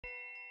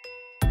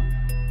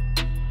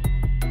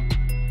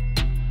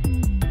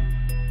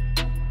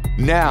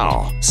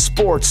Now,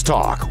 Sports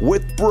Talk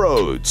with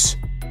Broads.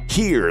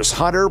 Here's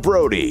Hunter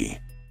Brody.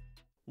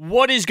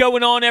 What is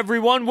going on,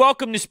 everyone?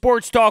 Welcome to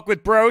Sports Talk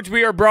with Broads.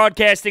 We are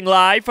broadcasting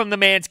live from the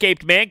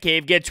Manscaped Man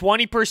Cave. Get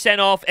 20%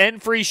 off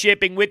and free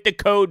shipping with the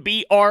code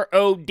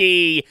BROD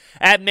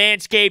at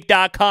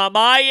manscaped.com.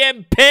 I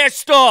am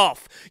pissed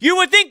off. You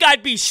would think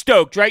I'd be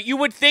stoked, right? You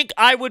would think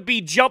I would be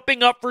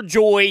jumping up for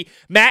joy.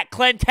 Matt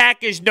Klentak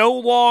is no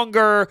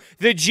longer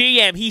the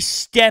GM. He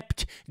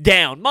stepped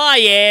down.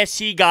 My ass,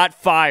 he got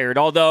fired,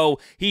 although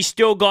he's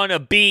still going to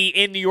be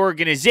in the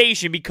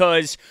organization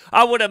because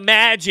I would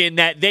imagine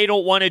that they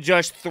don't want to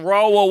just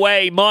throw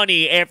away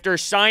money after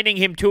signing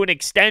him to an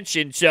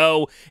extension.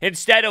 So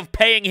instead of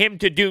paying him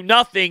to do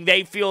nothing,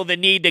 they feel the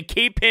need to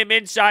keep him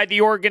inside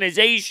the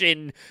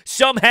organization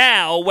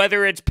somehow,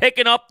 whether it's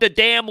picking up the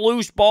damn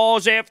loose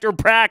balls after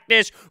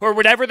practice or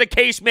whatever the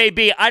case may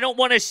be. I don't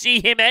want to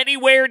see him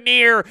anywhere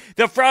near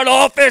the front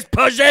office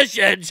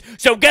positions.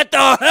 So get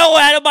the hell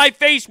out of my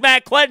face,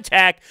 Matt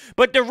Klentak.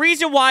 But the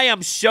reason why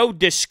I'm so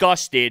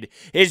disgusted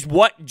is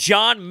what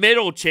John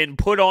Middleton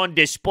put on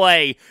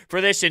display for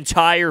this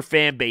entire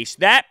fan base.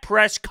 That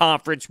press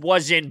conference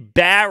was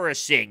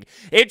embarrassing.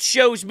 It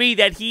shows me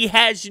that he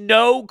has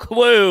no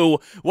clue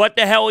what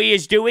the hell he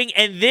is doing,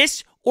 and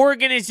this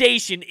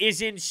organization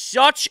is in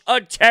such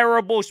a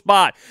terrible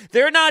spot.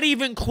 They're not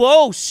even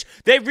close.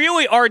 They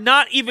really are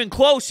not even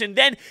close. And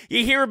then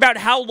you hear about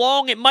how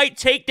long it might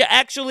take to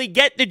actually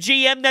get the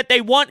GM that they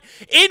want.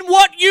 In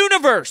what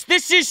universe?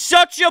 This is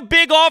such a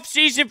big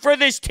offseason for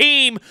this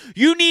team.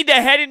 You need to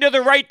head into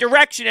the right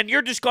direction, and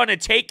you're just going to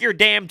take your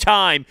damn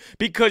time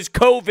because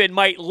COVID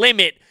might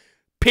limit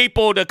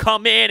people to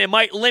come in and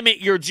might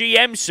limit your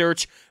GM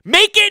search.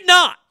 Make it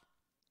not.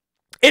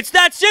 It's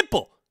that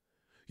simple.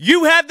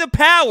 You have the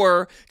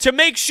power to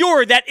make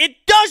sure that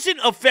it doesn't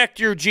affect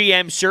your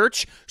GM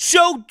search,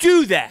 so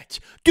do that.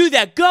 Do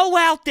that. Go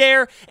out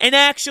there and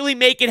actually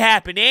make it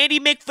happen. Andy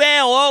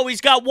MacPhail,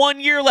 he's got 1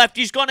 year left.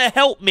 He's going to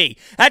help me.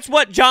 That's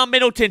what John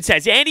Middleton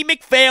says. Andy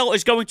MacPhail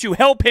is going to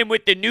help him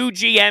with the new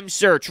GM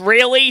search.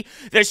 Really?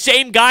 The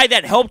same guy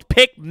that helped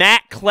pick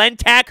Matt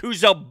Klentak,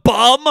 who's a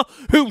bum,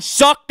 who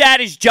sucked at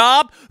his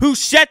job, who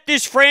set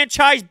this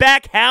franchise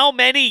back how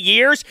many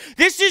years?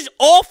 This is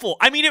awful.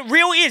 I mean, it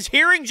really is.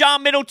 Hearing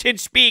John Middleton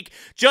speak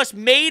just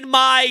made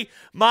my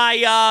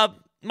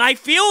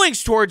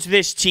feelings towards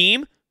this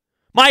team,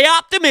 my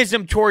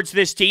optimism towards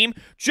this team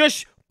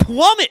just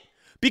plummet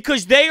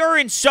because they are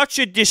in such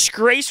a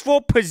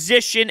disgraceful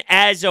position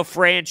as a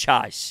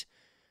franchise.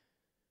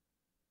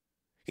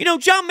 You know,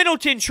 John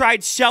Middleton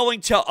tried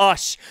selling to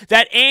us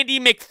that Andy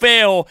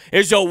MacPhail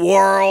is a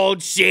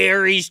World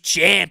Series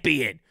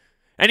champion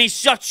and he's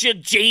such a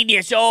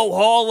genius,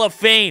 Hall of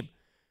Fame.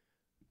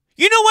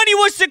 You know when he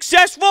was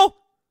successful?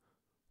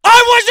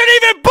 I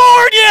wasn't even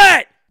born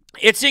yet!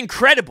 It's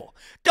incredible.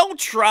 Don't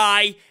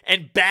try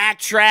and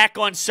backtrack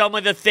on some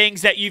of the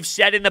things that you've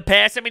said in the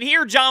past. I mean,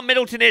 here John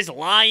Middleton is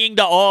lying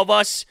to all of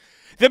us.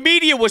 The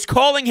media was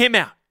calling him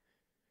out.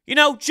 You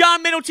know,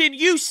 John Middleton,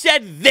 you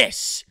said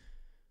this.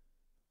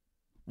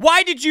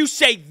 Why did you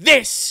say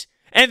this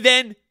and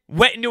then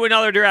went into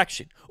another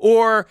direction?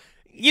 Or,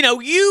 you know,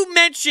 you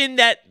mentioned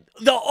that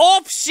the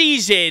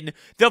offseason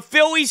the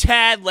Phillies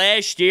had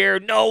last year,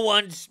 no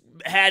one's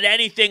had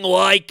anything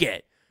like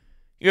it.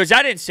 He goes,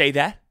 I didn't say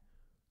that.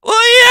 Well,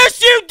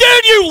 yes, you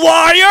did, you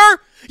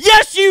liar!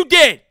 Yes, you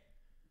did!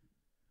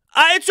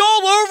 It's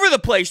all over the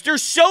place.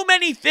 There's so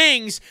many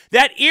things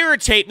that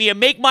irritate me and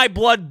make my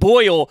blood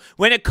boil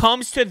when it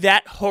comes to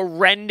that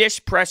horrendous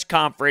press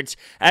conference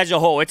as a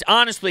whole. It's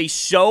honestly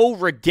so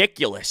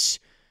ridiculous.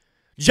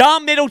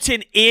 John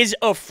Middleton is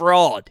a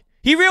fraud.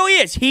 He really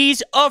is.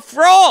 He's a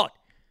fraud.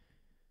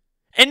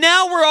 And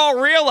now we're all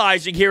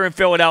realizing here in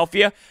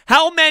Philadelphia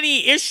how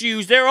many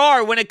issues there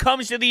are when it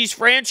comes to these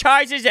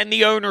franchises and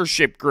the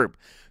ownership group.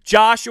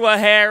 Joshua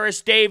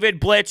Harris, David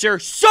Blitzer,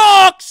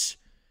 sucks!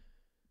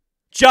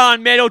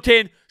 John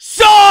Middleton,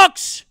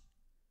 sucks!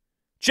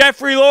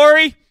 Jeffrey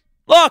Lurie,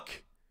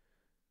 look,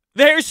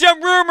 there's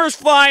some rumors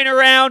flying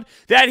around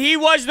that he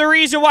was the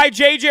reason why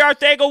J.J.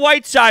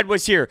 Arcega-Whiteside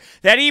was here,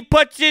 that he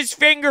puts his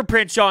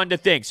fingerprints onto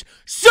things.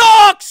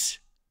 Sucks!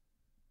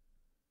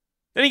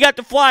 Then he got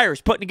the Flyers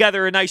putting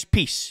together a nice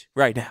piece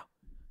right now.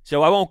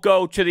 So I won't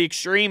go to the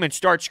extreme and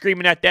start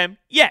screaming at them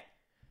yet.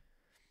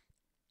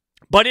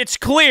 But it's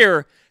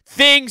clear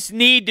things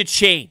need to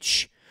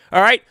change.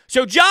 All right?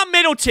 So John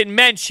Middleton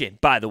mentioned,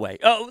 by the way,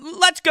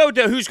 let's go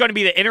to who's going to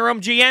be the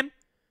interim GM.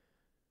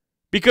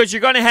 Because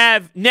you're going to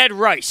have Ned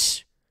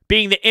Rice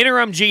being the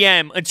interim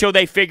GM until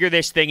they figure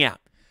this thing out.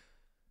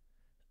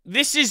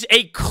 This is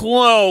a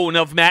clone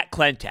of Matt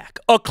Klentak.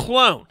 A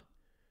clone.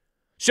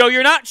 So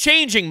you're not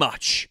changing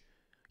much.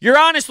 You're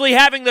honestly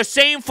having the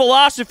same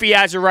philosophy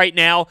as of right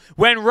now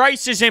when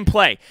Rice is in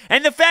play.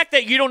 And the fact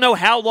that you don't know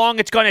how long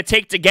it's going to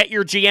take to get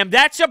your GM,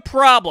 that's a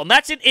problem.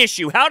 That's an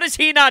issue. How does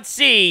he not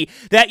see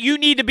that you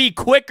need to be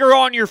quicker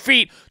on your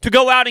feet to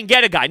go out and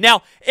get a guy?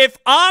 Now, if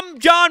I'm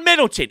John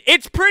Middleton,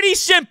 it's pretty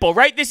simple,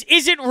 right? This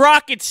isn't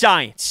rocket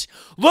science.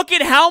 Look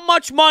at how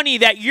much money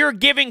that you're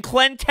giving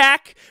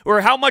Klentak, or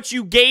how much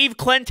you gave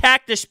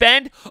Klentak to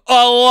spend.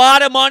 A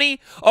lot of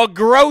money, a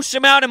gross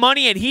amount of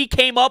money, and he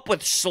came up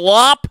with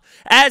slop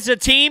as a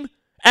team,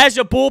 as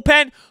a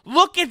bullpen.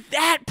 Look at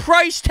that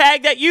price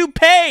tag that you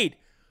paid.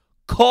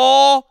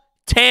 Call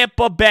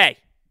Tampa Bay.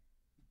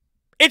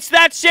 It's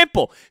that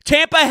simple.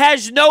 Tampa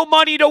has no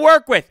money to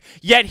work with,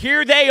 yet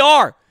here they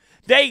are.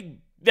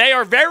 They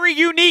are very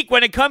unique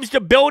when it comes to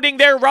building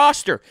their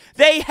roster.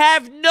 They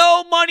have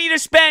no money to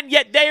spend,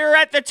 yet they are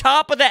at the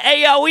top of the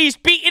AL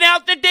East, beating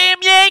out the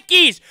damn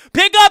Yankees.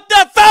 Pick up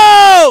the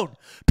phone!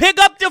 Pick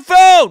up the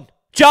phone,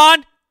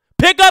 John.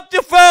 Pick up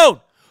the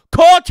phone.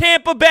 Call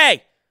Tampa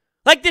Bay.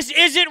 Like, this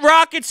isn't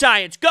rocket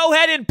science. Go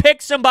ahead and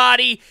pick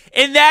somebody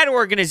in that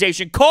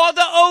organization. Call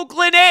the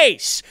Oakland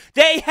A's.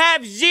 They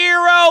have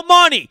zero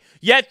money,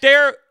 yet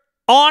they're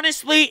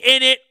honestly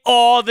in it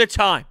all the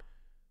time.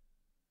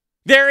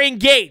 They're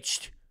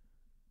engaged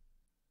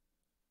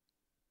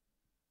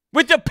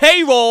with the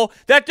payroll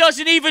that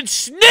doesn't even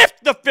sniff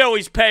the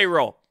Phillies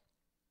payroll.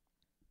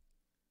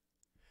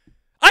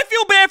 I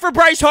feel bad for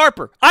Bryce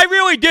Harper. I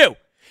really do.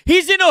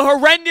 He's in a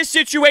horrendous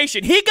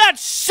situation. He got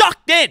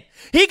sucked in.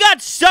 He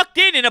got sucked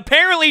in and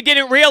apparently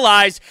didn't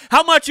realize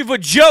how much of a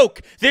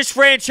joke this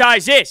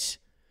franchise is.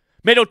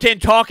 Middleton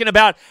talking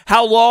about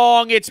how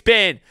long it's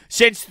been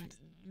since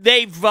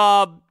they've,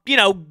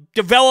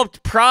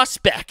 developed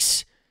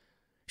prospects.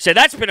 He said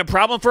that's been a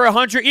problem for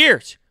 100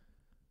 years.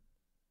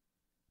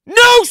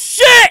 No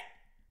shit!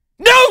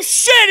 No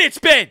shit it's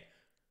been!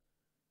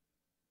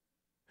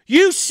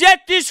 You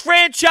set this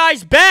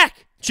franchise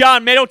back,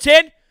 John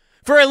Middleton,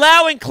 for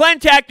allowing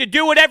Klentak to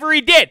do whatever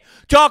he did.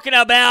 Talking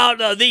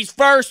about these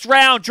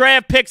first-round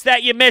draft picks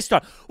that you missed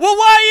on. Well,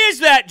 why is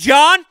that,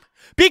 John?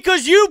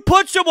 Because you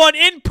put someone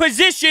in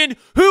position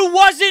who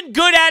wasn't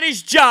good at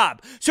his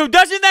job. So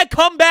doesn't that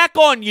come back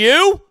on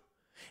you?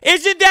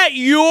 Isn't that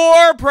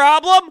your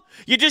problem?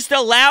 You just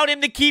allowed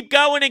him to keep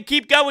going and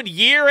keep going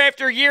year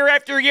after year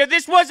after year.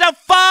 This was a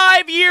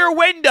 5-year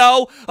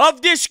window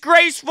of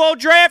disgraceful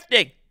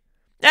drafting.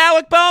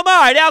 Alec Bohm,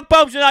 all right, Alec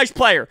Bohm's a nice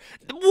player.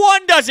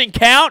 One doesn't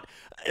count.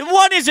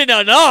 One isn't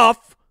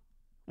enough.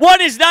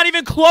 One is not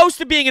even close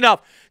to being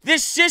enough.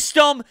 This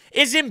system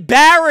is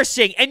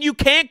embarrassing, and you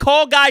can't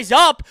call guys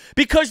up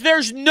because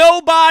there's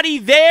nobody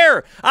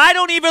there. I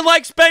don't even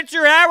like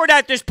Spencer Howard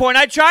at this point.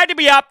 I tried to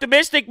be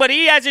optimistic, but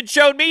he hasn't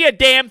shown me a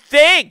damn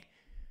thing.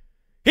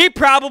 He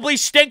probably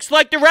stinks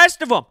like the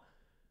rest of them.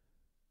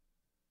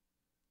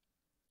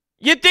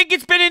 You think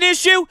it's been an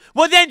issue?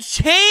 Well, then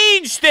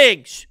change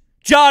things.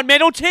 John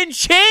Middleton,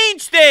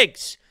 change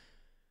things.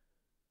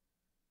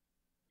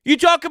 You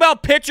talk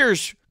about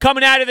pitchers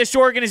coming out of this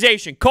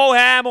organization. Cole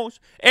Hamels,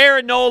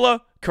 Aaron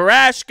Nola,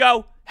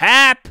 Carrasco,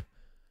 Happ.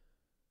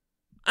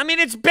 I mean,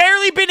 it's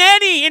barely been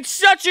any. It's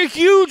such a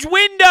huge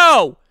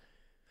window.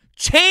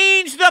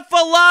 Change the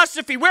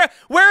philosophy. Where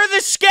are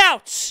the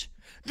scouts?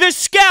 The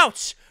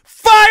scouts.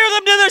 Fire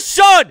them to the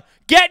sun.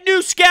 Get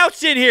new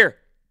scouts in here.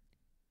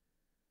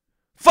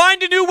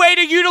 Find a new way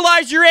to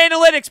utilize your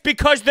analytics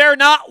because they're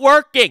not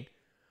working.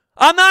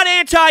 I'm not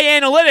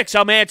anti-analytics.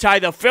 I'm anti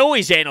the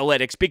Phillies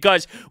analytics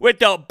because with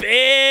the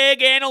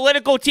big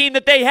analytical team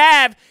that they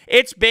have,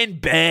 it's been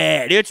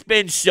bad. It's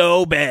been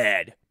so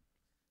bad.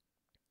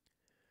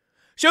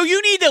 So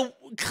you need to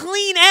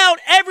clean out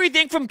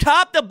everything from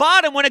top to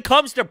bottom when it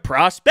comes to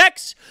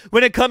prospects,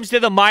 when it comes to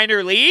the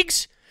minor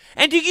leagues.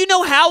 And do you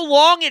know how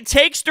long it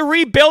takes to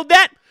rebuild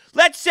that?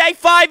 Let's say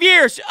 5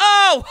 years.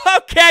 Oh,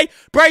 okay.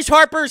 Bryce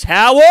Harper's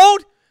how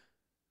old?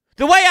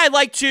 The way I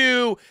like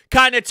to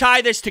kind of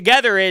tie this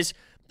together is,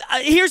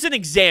 here's an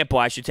example,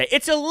 I should say.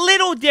 It's a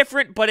little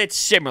different, but it's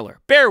similar.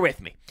 Bear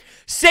with me.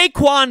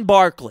 Saquon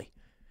Barkley.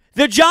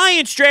 The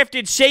Giants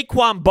drafted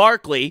Saquon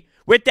Barkley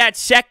with that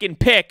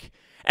second pick,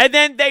 and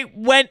then they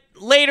went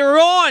later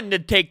on to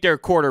take their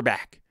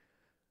quarterback.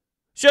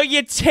 So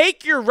you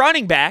take your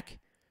running back,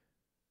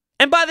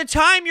 and by the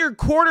time your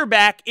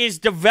quarterback is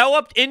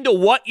developed into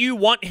what you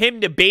want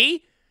him to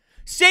be,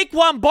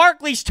 Saquon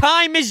Barkley's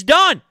time is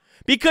done.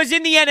 Because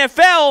in the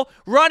NFL,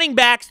 running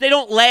backs, they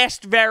don't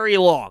last very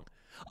long.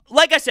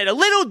 Like I said, a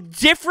little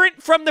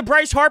different from the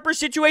Bryce Harper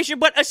situation,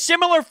 but a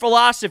similar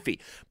philosophy.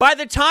 By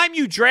the time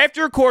you draft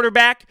your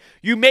quarterback,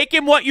 you make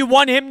him what you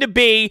want him to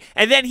be,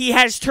 and then he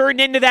has turned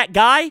into that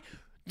guy,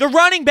 the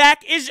running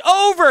back is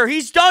over.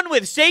 He's done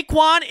with.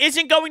 Saquon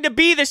isn't going to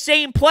be the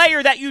same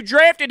player that you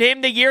drafted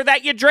him the year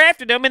that you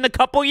drafted him and the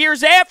couple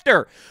years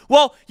after.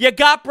 Well, you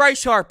got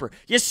Bryce Harper.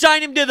 You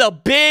signed him to the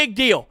big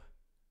deal.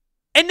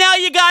 And now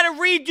you got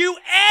to redo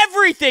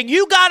everything.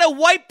 You got to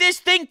wipe this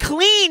thing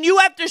clean. You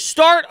have to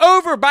start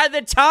over. By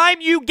the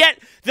time you get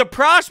the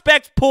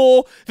prospect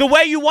pool the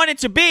way you want it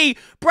to be,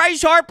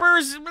 Bryce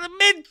Harper's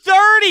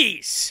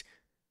mid-30s.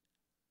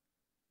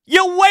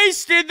 You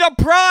wasted the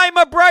prime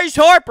of Bryce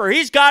Harper.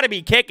 He's got to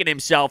be kicking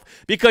himself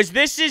because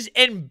this is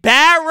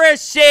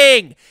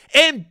embarrassing.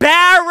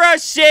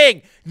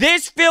 Embarrassing.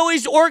 This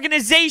Phillies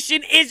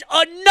organization is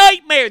a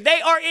nightmare. They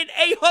are in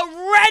a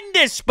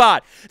horrendous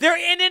spot. They're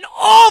in an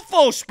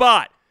awful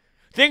spot.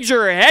 Things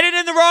are headed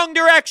in the wrong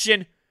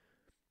direction.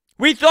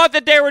 We thought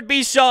that there would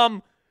be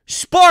some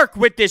spark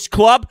with this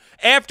club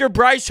after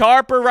Bryce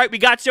Harper, right? We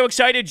got so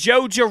excited.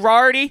 Joe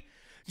Girardi.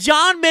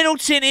 John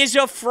Middleton is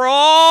a fraud.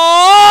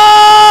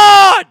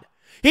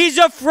 He's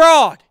a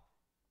fraud.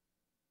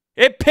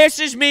 It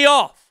pisses me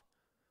off.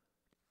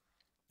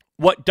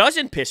 What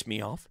doesn't piss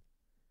me off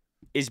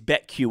is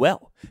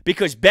BetQL,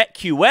 because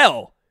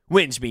BetQL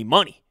wins me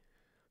money.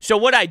 So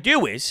what I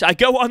do is I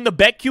go on the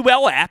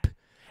BetQL app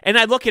and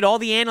I look at all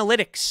the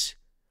analytics.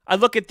 I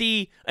look at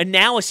the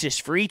analysis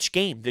for each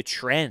game, the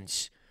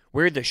trends,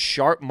 where the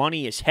sharp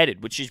money is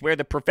headed, which is where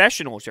the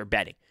professionals are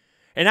betting.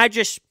 And I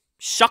just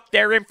suck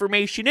their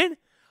information in.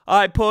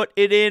 I put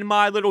it in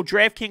my little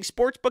DraftKings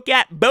Sportsbook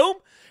app, boom,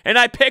 and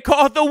I pick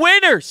all the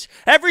winners.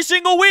 Every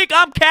single week,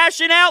 I'm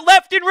cashing out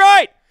left and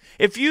right.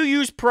 If you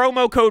use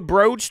promo code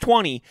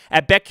BRODES20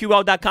 at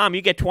BetQL.com,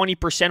 you get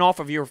 20% off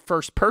of your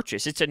first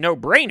purchase. It's a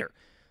no-brainer.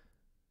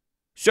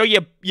 So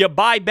you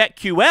buy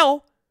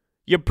BetQL,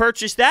 you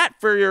purchase that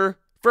for your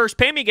first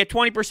payment, you get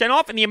 20%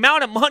 off, and the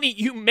amount of money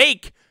you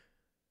make,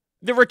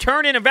 the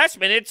return in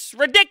investment, it's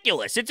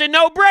ridiculous. It's a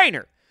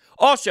no-brainer.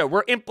 Also,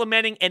 we're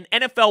implementing an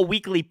NFL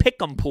Weekly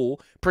Pick'em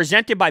pool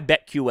presented by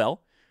BetQL.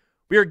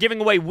 We are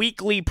giving away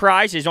weekly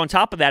prizes. On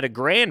top of that, a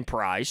grand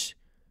prize,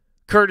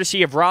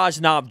 courtesy of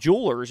Rosnov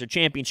Jewelers, a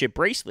championship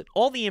bracelet.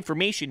 All the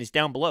information is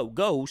down below.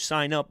 Go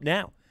sign up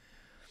now.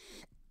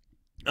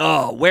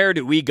 Oh, where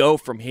do we go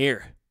from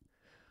here?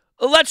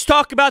 Let's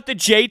talk about the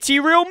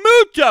JT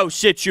Realmuto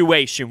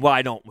situation,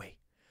 why don't we?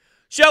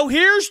 So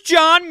here's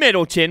John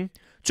Middleton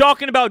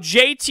talking about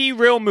JT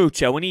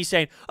Realmuto, and he's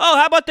saying, oh,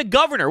 how about the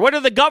governor? What are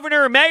the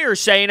governor and mayor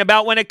saying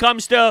about when it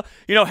comes to,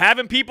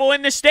 having people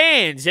in the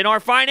stands and our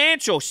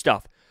financial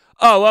stuff?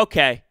 Oh,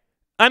 okay.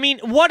 I mean,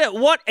 what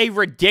a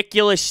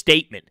ridiculous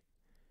statement.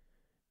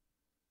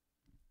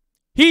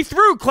 He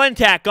threw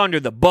Klentak under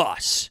the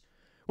bus.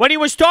 When he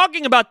was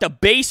talking about the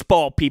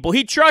baseball people,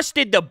 he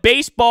trusted the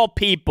baseball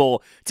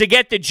people to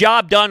get the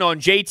job done on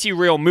JT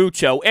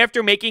Realmuto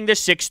after making the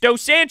Sixto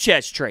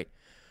Sanchez trade.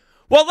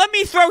 Well, let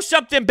me throw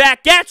something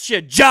back at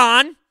you,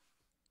 John.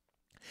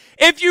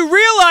 If you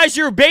realize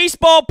your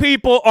baseball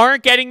people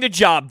aren't getting the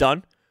job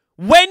done,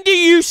 when do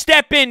you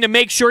step in to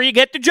make sure you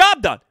get the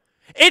job done?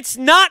 It's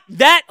not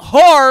that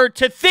hard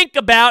to think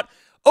about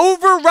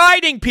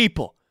overriding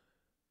people.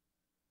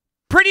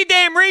 Pretty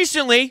damn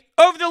recently,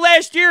 over the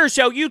last year or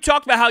so, you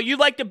talked about how you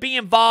like to be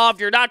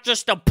involved. You're not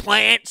just a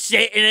plant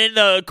sitting in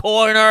the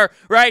corner,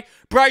 right?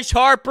 Bryce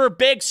Harper,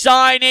 big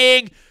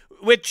signing.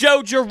 With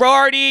Joe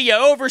Girardi, you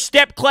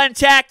overstepped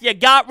Klentak, you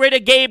got rid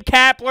of Gabe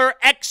Kapler.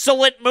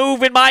 Excellent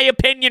move, in my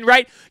opinion,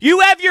 right?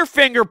 You have your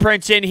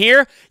fingerprints in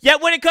here, yet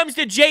when it comes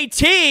to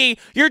JT,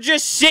 you're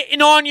just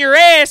sitting on your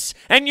ass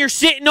and you're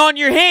sitting on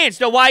your hands.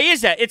 Now, why is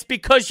that? It's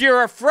because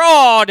you're a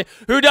fraud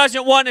who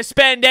doesn't want to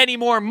spend any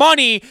more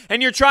money,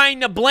 and you're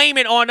trying to blame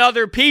it on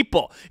other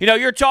people.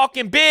 You're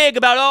talking big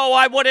about, oh,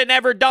 I would have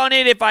never done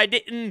it if I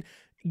didn't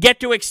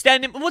get to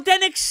extend him. Well,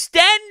 then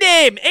extend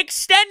him.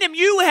 Extend him.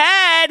 You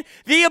had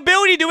the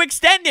ability to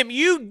extend him.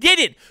 You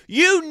didn't.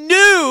 You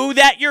knew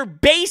that your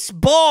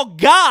baseball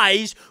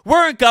guys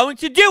weren't going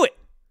to do it.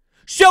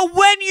 So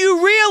when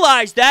you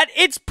realize that,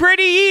 it's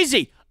pretty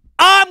easy.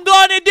 I'm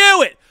going to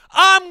do it.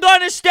 I'm going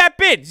to step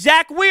in.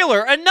 Zach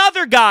Wheeler,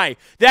 another guy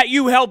that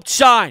you helped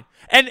sign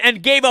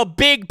and gave a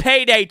big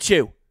payday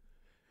to.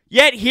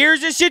 Yet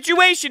here's a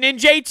situation in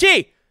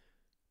JT.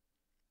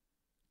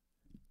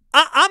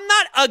 I'm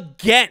not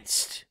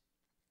against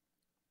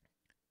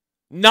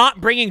not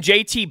bringing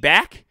JT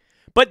back,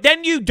 but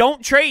then you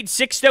don't trade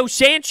Sixto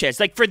Sanchez.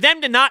 Like, for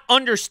them to not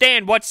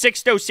understand what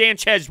Sixto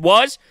Sanchez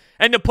was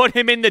and to put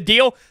him in the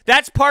deal,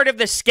 that's part of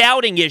the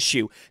scouting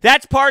issue.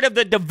 That's part of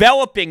the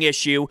developing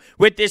issue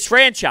with this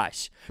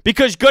franchise,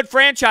 because good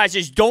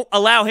franchises don't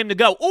allow him to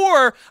go.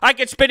 Or I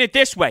could spin it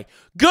this way.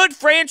 Good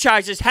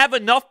franchises have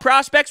enough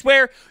prospects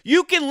where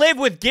you can live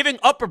with giving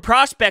up a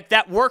prospect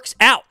that works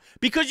out.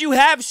 Because you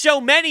have so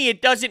many,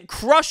 it doesn't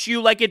crush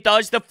you like it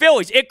does the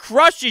Phillies. It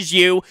crushes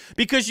you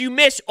because you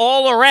miss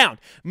all around.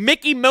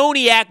 Mickey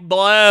Moniak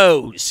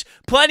blows.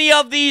 Plenty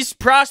of these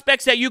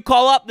prospects that you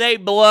call up, they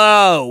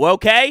blow,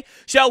 okay?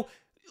 So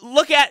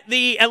look at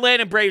the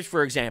Atlanta Braves,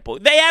 for example.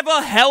 They have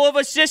a hell of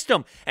a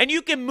system, and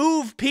you can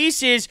move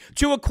pieces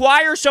to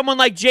acquire someone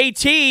like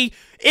JT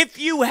if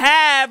you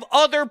have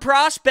other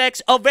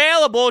prospects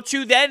available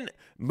to then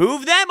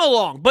move them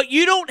along. But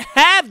you don't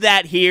have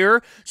that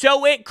here,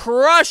 so it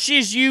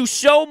crushes you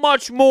so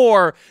much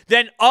more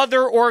than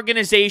other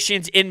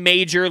organizations in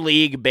Major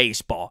League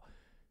Baseball.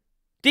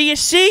 Do you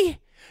see?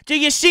 Do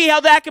you see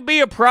how that could be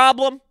a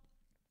problem?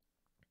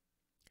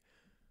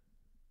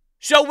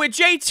 So with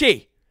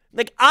JT,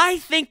 I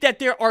think that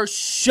there are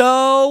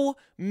so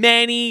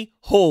many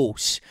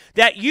holes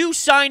that you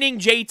signing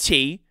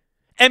JT,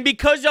 and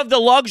because of the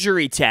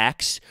luxury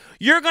tax,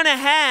 you're going to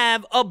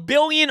have a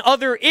billion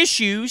other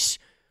issues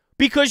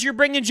because you're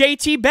bringing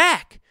JT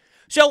back.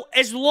 So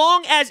as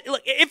long as,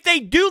 if they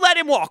do let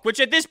him walk, which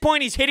at this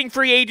point he's hitting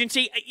free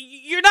agency,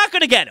 you're not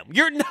going to get him.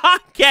 You're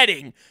not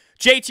getting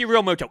JT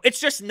Realmuto. It's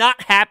just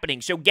not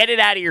happening, so get it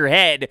out of your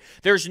head.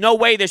 There's no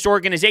way this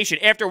organization,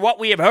 after what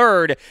we have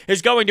heard,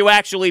 is going to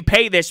actually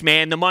pay this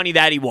man the money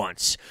that he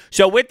wants.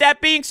 So with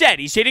that being said,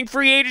 he's hitting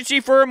free agency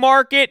for a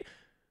market.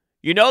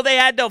 You know they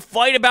had to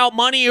fight about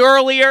money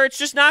earlier. It's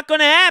just not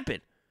going to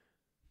happen.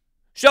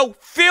 So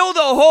fill the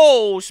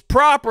holes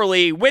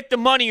properly with the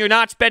money you're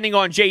not spending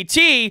on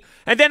JT,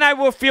 and then I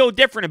will feel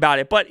different about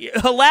it. But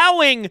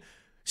allowing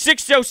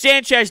Sixto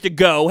Sanchez to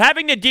go,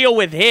 having to deal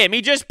with him,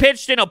 he just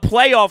pitched in a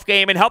playoff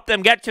game and helped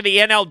them get to the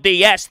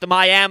NLDS, the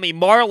Miami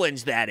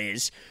Marlins, that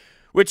is,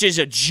 which is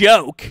a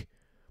joke.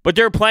 But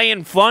they're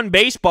playing fun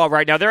baseball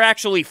right now. They're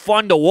actually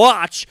fun to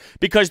watch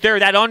because they're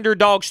that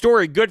underdog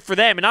story. Good for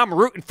them, and I'm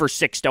rooting for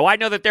Sixto. I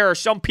know that there are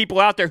some people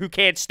out there who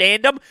can't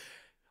stand him.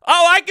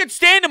 Oh, I could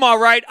stand him all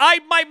right.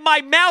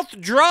 My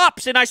mouth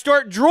drops and I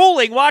start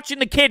drooling watching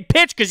the kid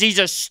pitch because he's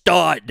a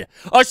stud.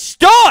 A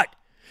stud!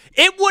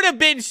 It would have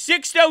been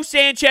Sixto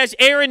Sanchez,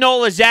 Aaron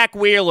Nola, Zach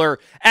Wheeler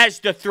as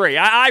the three.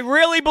 I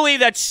really believe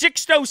that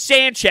Sixto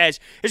Sanchez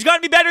is going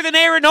to be better than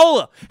Aaron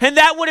Nola. And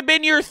that would have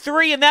been your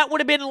three, and that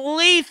would have been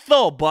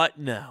lethal. But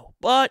no.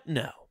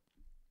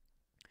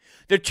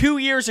 The 2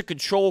 years of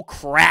control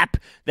crap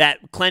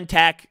that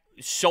Klentak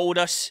sold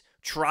us,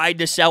 tried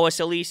to sell us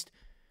at least,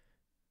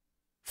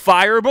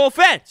 fireable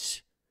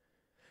offense.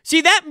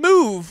 See, that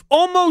move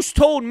almost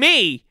told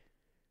me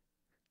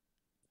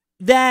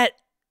that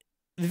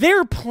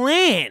their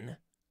plan,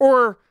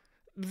 or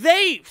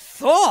they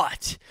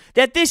thought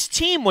that this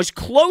team was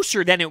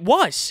closer than it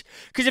was.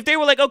 Because if they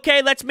were like,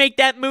 okay, let's make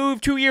that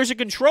move, 2 years of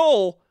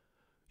control,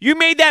 you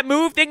made that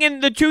move thinking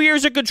the 2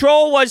 years of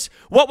control was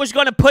what was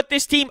going to put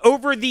this team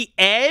over the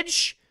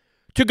edge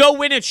to go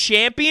win a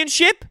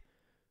championship?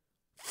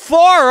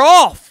 Far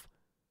off.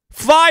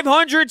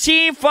 500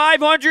 team.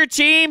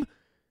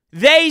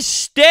 They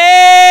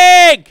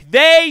stink.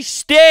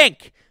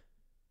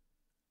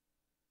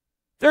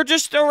 They're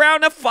just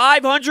around a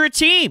 500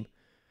 team.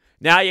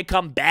 Now you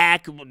come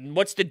back.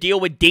 What's the deal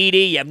with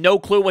Didi? You have no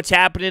clue what's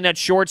happening at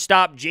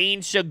shortstop.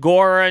 Gene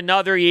Segura,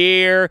 another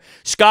year.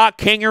 Scott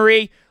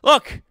Kingery.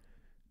 Look,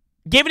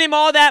 giving him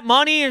all that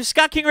money.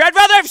 Scott Kingery, I'd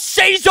rather have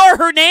Cesar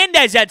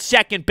Hernandez at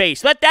second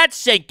base. Let that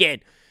sink in.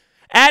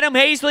 Adam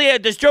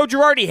Hazley, does Joe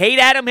Girardi hate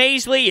Adam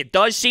Hazley? It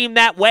does seem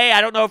that way.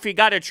 I don't know if he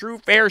got a true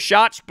fair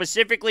shot,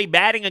 specifically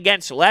batting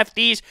against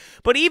lefties.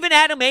 But even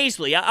Adam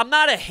Hazley, I'm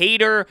not a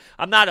hater.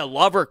 I'm not a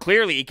lover.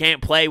 Clearly, he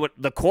can't play with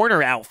the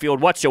corner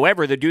outfield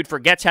whatsoever. The dude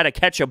forgets how to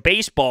catch a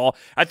baseball.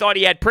 I thought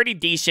he had pretty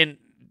decent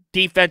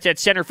defense at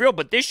center field,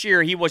 but this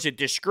year he was a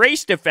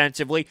disgrace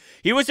defensively.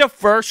 He was a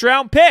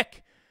first-round pick.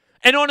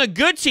 And on a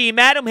good team,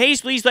 Adam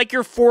Hazley's like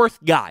your fourth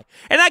guy.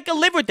 And I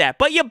can live with that.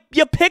 But you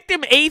picked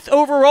him 8th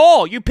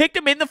overall. You picked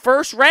him in the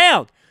first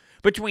round.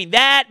 Between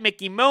that,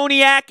 Mickey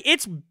Moniak,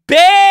 it's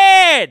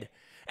bad.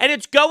 And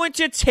it's going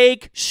to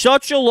take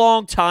such a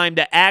long time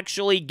to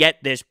actually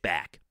get this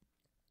back.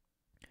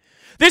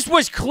 This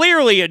was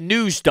clearly a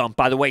news dump,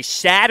 by the way.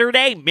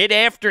 Saturday,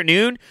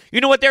 mid-afternoon.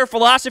 You know what their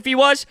philosophy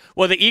was?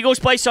 Well, the Eagles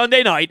play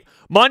Sunday night.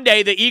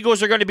 Monday, the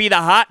Eagles are going to be the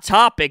hot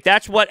topic.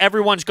 That's what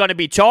everyone's going to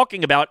be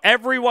talking about.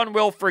 Everyone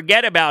will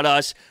forget about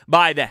us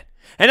by then.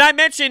 And I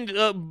mentioned,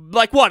 a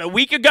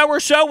week ago or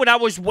so when I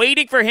was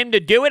waiting for him to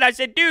do it, I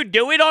said, dude,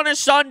 do it on a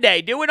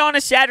Sunday. Do it on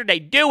a Saturday.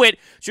 Do it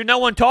so no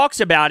one talks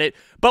about it.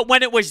 But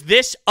when it was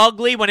this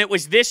ugly, when it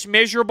was this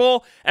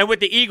miserable, and with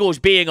the Eagles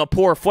being a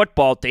poor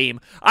football team,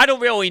 I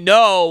don't really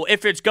know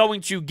if it's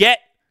going to get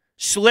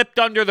slipped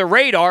under the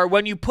radar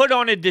when you put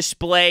on a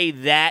display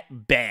that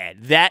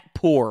bad, that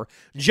poor.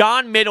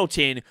 John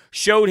Middleton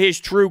showed his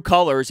true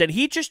colors, and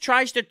he just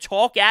tries to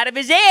talk out of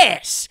his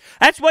ass.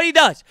 That's what he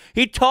does.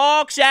 He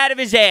talks out of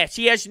his ass.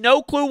 He has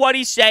no clue what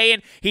he's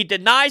saying. He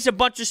denies a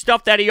bunch of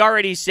stuff that he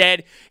already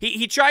said.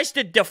 He tries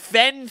to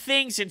defend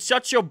things in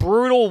such a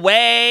brutal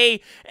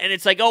way, and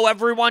it's like, oh,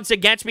 everyone's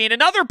against me. And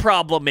another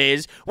problem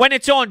is, when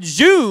it's on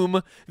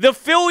Zoom, the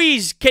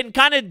Phillies can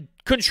kind of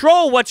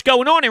control what's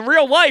going on in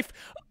real life.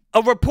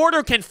 A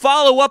reporter can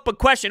follow up a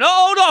question.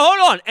 Oh,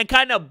 hold on, and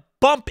kind of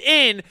bump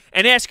in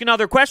and ask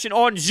another question.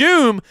 On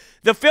Zoom,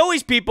 the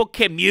Phillies people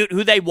can mute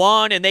who they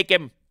want, and they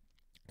can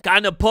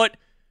kind of put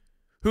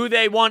who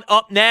they want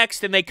up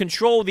next, and they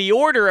control the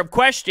order of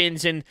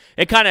questions, and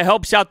it kind of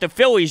helps out the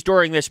Phillies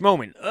during this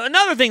moment.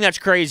 Another thing that's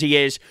crazy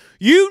is,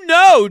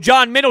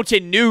 John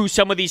Middleton knew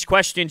some of these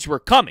questions were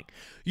coming.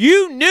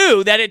 You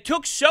knew that it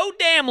took so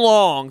damn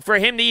long for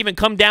him to even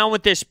come down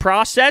with this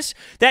process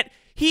that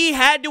he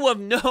had to have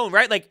known,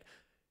 right? Like,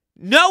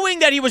 knowing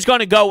that he was going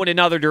to go in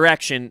another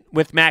direction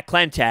with Matt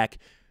Klentak,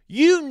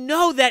 you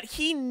know that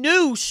he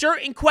knew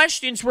certain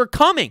questions were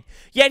coming,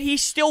 yet he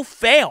still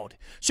failed.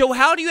 So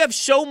how do you have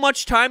so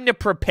much time to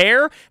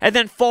prepare and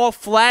then fall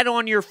flat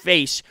on your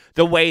face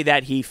the way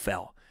that he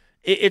fell?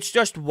 It's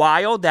just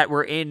wild that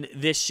we're in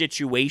this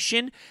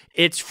situation.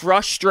 It's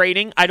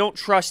frustrating. I don't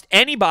trust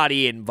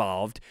anybody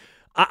involved.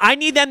 I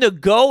need them to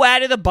go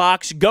out of the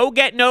box, go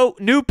get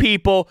new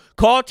people,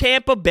 call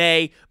Tampa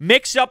Bay,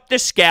 mix up the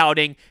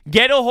scouting,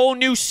 get a whole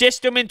new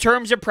system in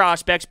terms of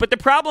prospects. But the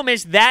problem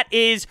is that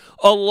is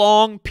a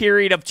long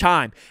period of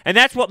time. And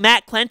that's what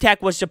Matt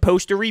Klentak was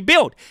supposed to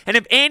rebuild. And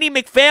if Andy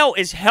McPhail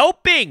is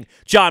helping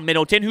John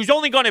Middleton, who's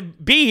only going to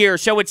be here,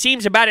 so it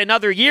seems about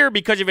another year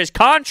because of his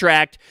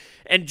contract,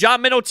 and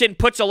John Middleton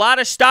puts a lot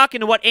of stock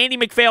into what Andy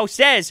McPhail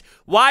says,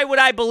 why would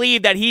I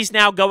believe that he's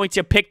now going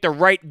to pick the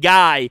right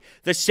guy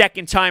the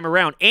second time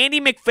around?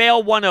 Andy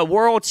McPhail won a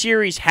World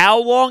Series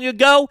how long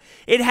ago?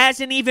 It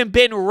hasn't even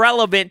been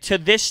relevant to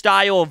this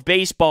style of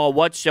baseball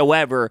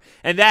whatsoever,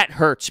 and that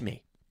hurts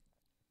me.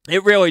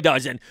 It really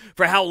doesn't.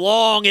 For how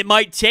long it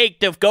might take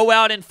to go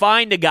out and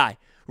find a guy.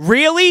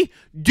 Really?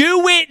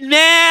 Do it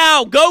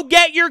now. Go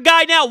get your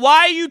guy now.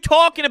 Why are you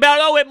talking about,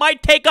 oh, it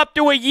might take up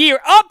to a year?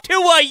 Up to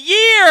a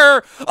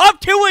year? Up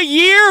to a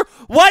year?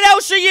 What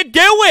else are you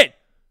doing?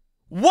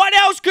 What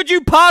else could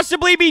you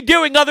possibly be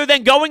doing other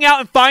than going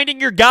out and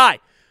finding your guy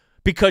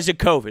because of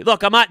COVID?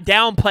 Look, I'm not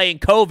downplaying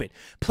COVID.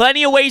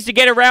 Plenty of ways to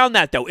get around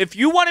that, though. If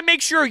you want to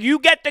make sure you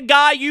get the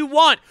guy you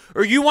want,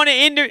 or you want to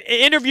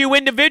interview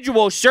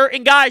individuals,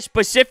 certain guys,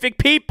 specific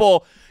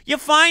people, you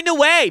find a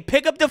way.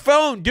 Pick up the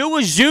phone. Do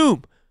a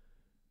Zoom.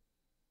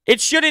 It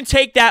shouldn't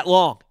take that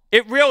long.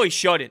 It really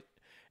shouldn't.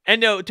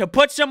 And to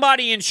put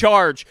somebody in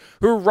charge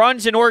who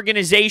runs an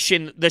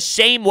organization the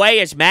same way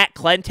as Matt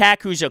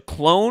Klentak, who's a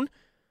clone,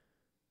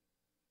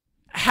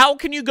 how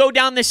can you go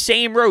down the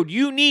same road?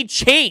 You need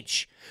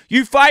change.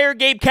 You fire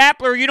Gabe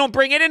Kapler, you don't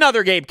bring in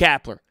another Gabe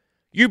Kapler.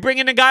 You bring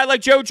in a guy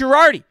like Joe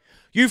Girardi.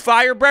 You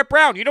fire Brett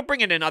Brown. You don't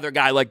bring in another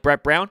guy like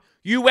Brett Brown.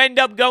 You end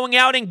up going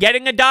out and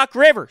getting a Doc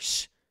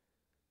Rivers.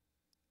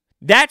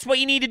 That's what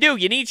you need to do.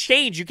 You need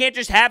change. You can't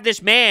just have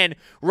this man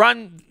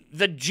run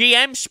the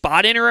GM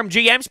spot, interim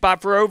GM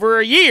spot, for over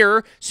a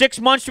year,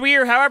 6 months to a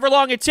year, however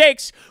long it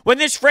takes, when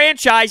this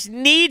franchise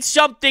needs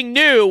something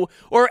new,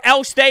 or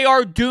else they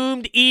are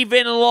doomed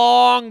even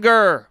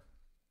longer.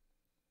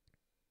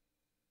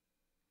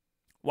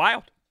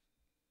 Wild.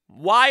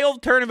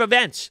 Wild turn of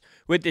events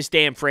with this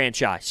damn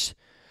franchise.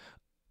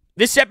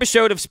 This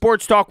episode of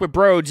Sports Talk with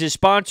Broads is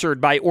sponsored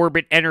by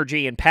Orbit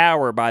Energy and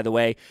Power, by the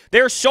way.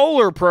 Their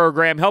solar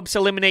program helps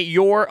eliminate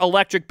your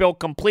electric bill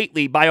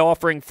completely by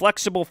offering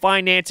flexible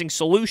financing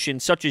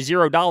solutions such as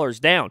 $0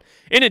 down.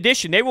 In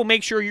addition, they will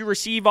make sure you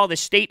receive all the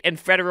state and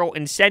federal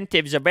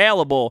incentives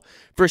available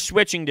for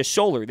switching to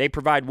solar. They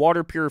provide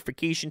water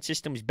purification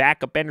systems,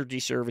 backup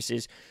energy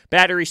services,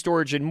 battery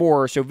storage, and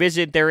more. So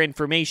visit their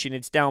information.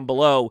 It's down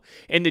below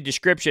in the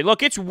description.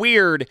 Look, it's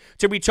weird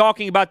to be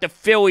talking about the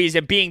Phillies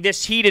and being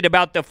this heated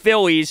about the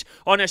Phillies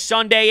on a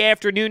Sunday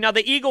afternoon. Now,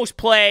 the Eagles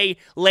play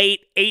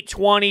late,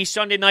 8:20,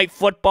 Sunday Night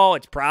Football.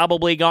 It's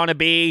probably going to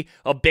be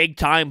a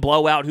big-time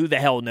blowout. Who the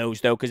hell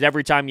knows, though, because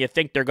every time you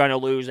think they're going to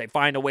lose, they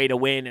find a way to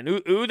win, and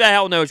who the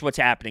hell knows what's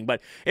happening.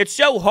 But it's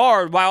so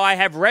hard while I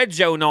have Red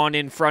Zone on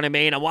in front of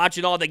me, and I'm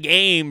watching all the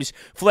games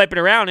flipping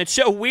around. It's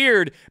so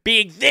weird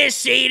being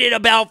this heated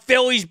about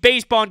Phillies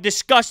baseball and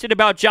disgusted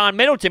about John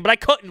Middleton, but I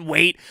couldn't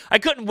wait. I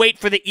couldn't wait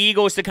for the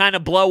Eagles to kind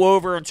of blow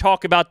over and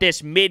talk about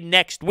this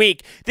mid-next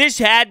week. This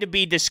had to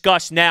be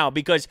discussed now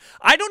because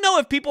I don't know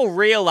if people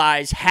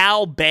realize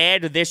how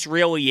bad this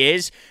really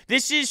is.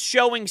 This is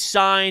showing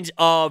signs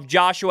of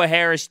Joshua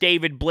Harris,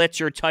 David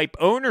Blitzer type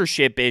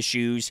ownership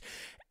issues.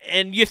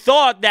 And you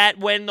thought that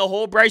when the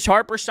whole Bryce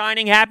Harper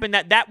signing happened,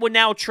 that would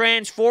now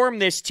transform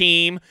this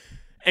team.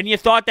 And you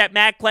thought that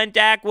Matt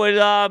Klentak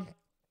would,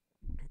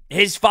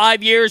 his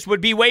 5 years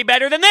would be way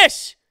better than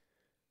this.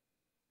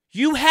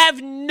 You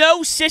have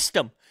no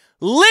system.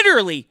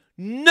 Literally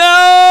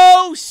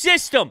no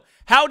system.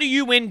 How do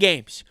you win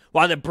games?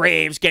 While the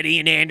Braves get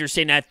Ian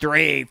Anderson at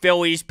 3.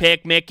 Phillies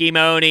pick Mickey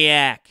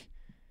Moniak.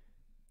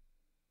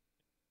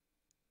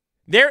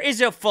 There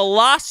is a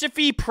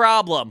philosophy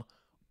problem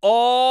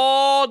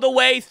all the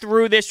way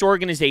through this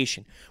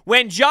organization.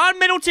 When John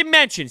Middleton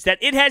mentions that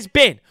it has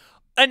been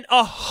an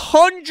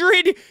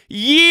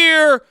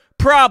 100-year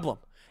problem,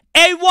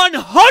 a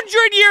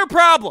 100-year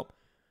problem,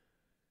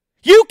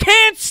 you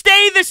can't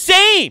stay the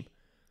same.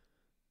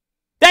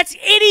 That's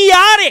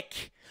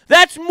idiotic.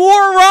 That's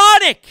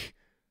moronic.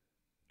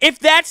 If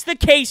that's the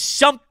case,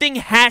 something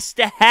has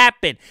to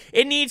happen.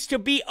 It needs to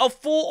be a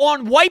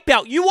full-on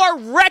wipeout. You are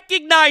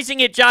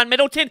recognizing it, John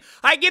Middleton.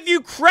 I give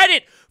you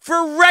credit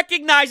for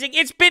recognizing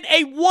it's been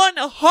a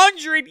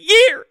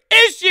 100-year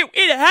issue.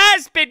 It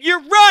has been.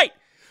 You're right.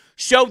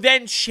 So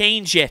then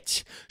change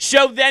it.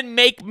 So then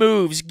make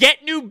moves.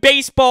 Get new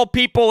baseball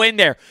people in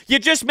there. You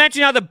just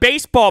mentioned how the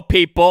baseball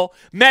people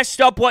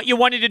messed up what you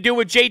wanted to do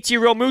with JT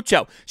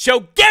Realmuto. So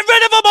get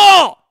rid of them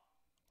all.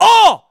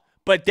 All.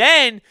 But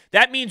then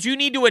that means you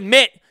need to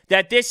admit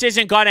that this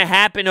isn't going to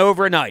happen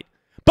overnight.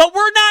 But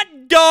we're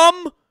not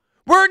dumb.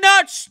 We're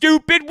not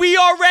stupid. We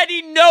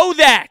already know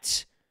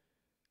that.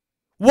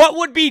 What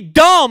would be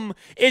dumb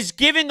is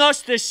giving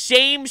us the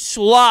same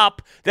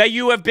slop that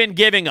you have been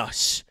giving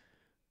us.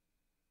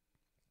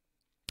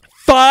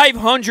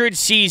 500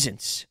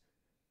 seasons.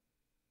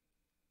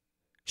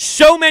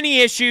 So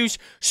many issues,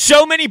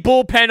 so many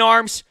bullpen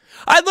arms.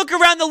 I look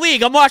around the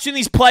league. I'm watching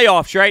these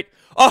playoffs, right?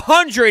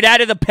 100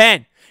 out of the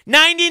pen.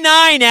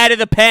 99 out of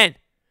the pen.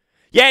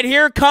 Yet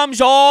here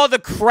comes all the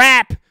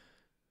crap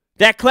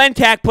that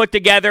Klentak put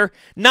together.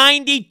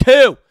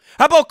 92.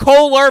 How about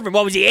Cole Irvin?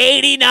 What was he,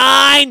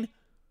 89?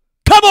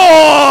 Come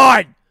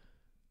on!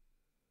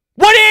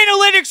 What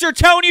analytics are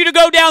telling you to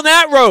go down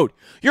that road?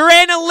 Your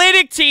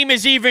analytic team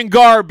is even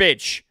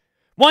garbage.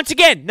 Once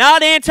again,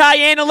 not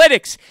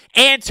anti-analytics,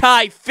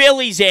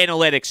 anti-Phillies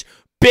analytics.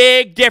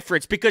 Big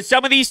difference, because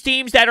some of these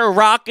teams that are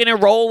rocking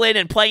and rolling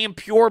and playing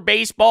pure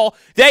baseball,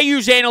 they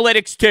use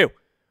analytics too.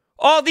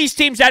 All these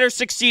teams that are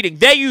succeeding,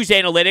 they use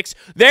analytics.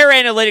 Their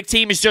analytic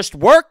team is just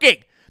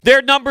working.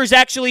 Their numbers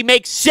actually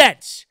make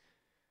sense.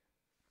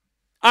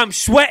 I'm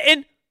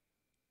sweating.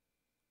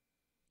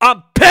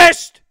 I'm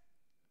pissed.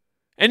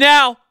 And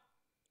now,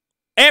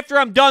 after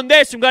I'm done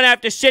this, I'm going to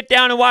have to sit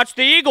down and watch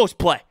the Eagles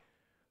play.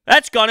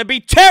 That's going to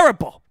be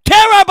terrible.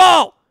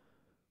 Terrible!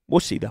 We'll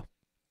see, though.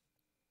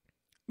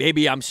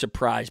 Maybe I'm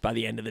surprised by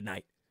the end of the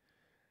night.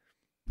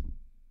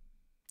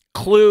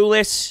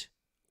 Clueless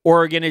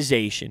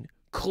organization.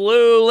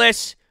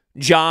 Clueless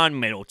John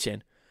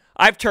Middleton.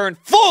 I've turned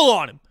full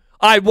on him.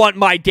 I want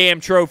my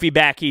damn trophy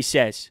back, he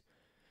says.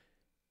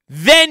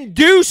 Then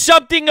do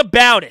something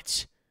about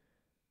it.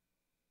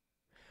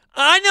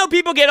 I know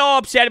people get all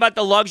upset about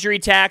the luxury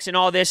tax and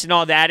all this and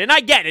all that, and I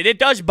get it. It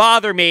does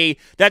bother me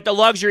that the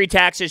luxury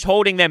tax is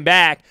holding them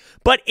back.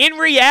 But in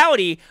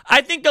reality,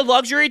 I think the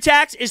luxury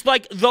tax is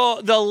like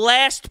the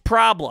last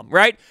problem,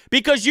 right?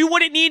 Because you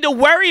wouldn't need to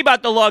worry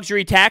about the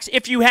luxury tax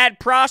if you had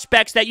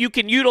prospects that you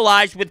can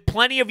utilize with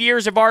plenty of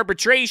years of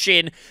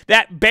arbitration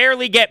that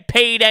barely get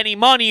paid any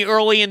money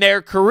early in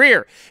their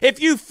career.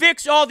 If you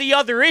fix all the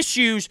other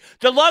issues,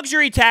 the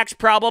luxury tax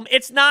problem,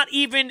 it's not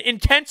even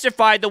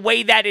intensified the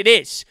way that it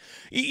is.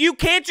 You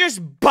can't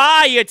just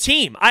buy a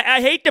team.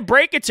 I hate to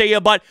break it to you,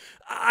 but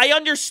I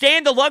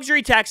understand the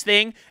luxury tax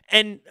thing,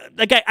 and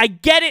like I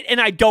get it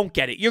and I don't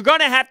get it. You're going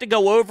to have to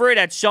go over it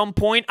at some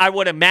point, I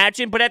would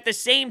imagine, but at the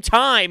same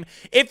time,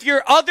 if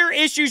your other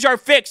issues are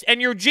fixed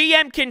and your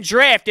GM can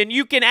draft and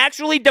you can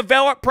actually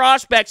develop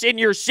prospects in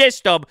your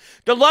system,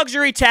 the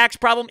luxury tax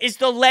problem is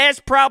the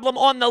last problem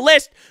on the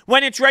list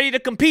when it's ready to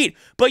compete.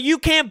 But you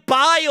can't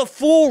buy a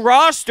full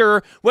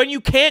roster when you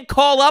can't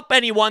call up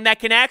anyone that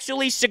can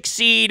actually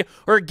succeed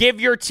or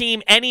give your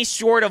team any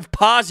sort of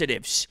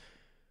positives.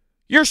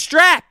 You're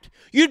strapped.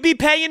 You'd be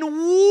paying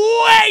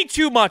way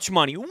too much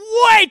money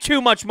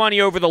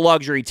over the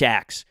luxury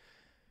tax.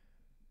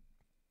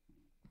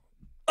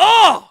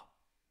 Oh!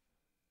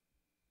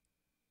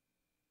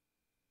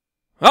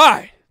 All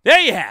right,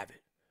 there you have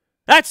it.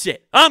 That's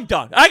it. I'm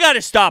done. I got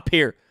to stop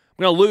here.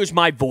 I'm going to lose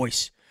my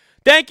voice.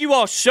 Thank you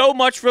all so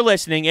much for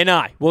listening, and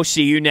I will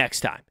see you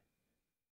next time.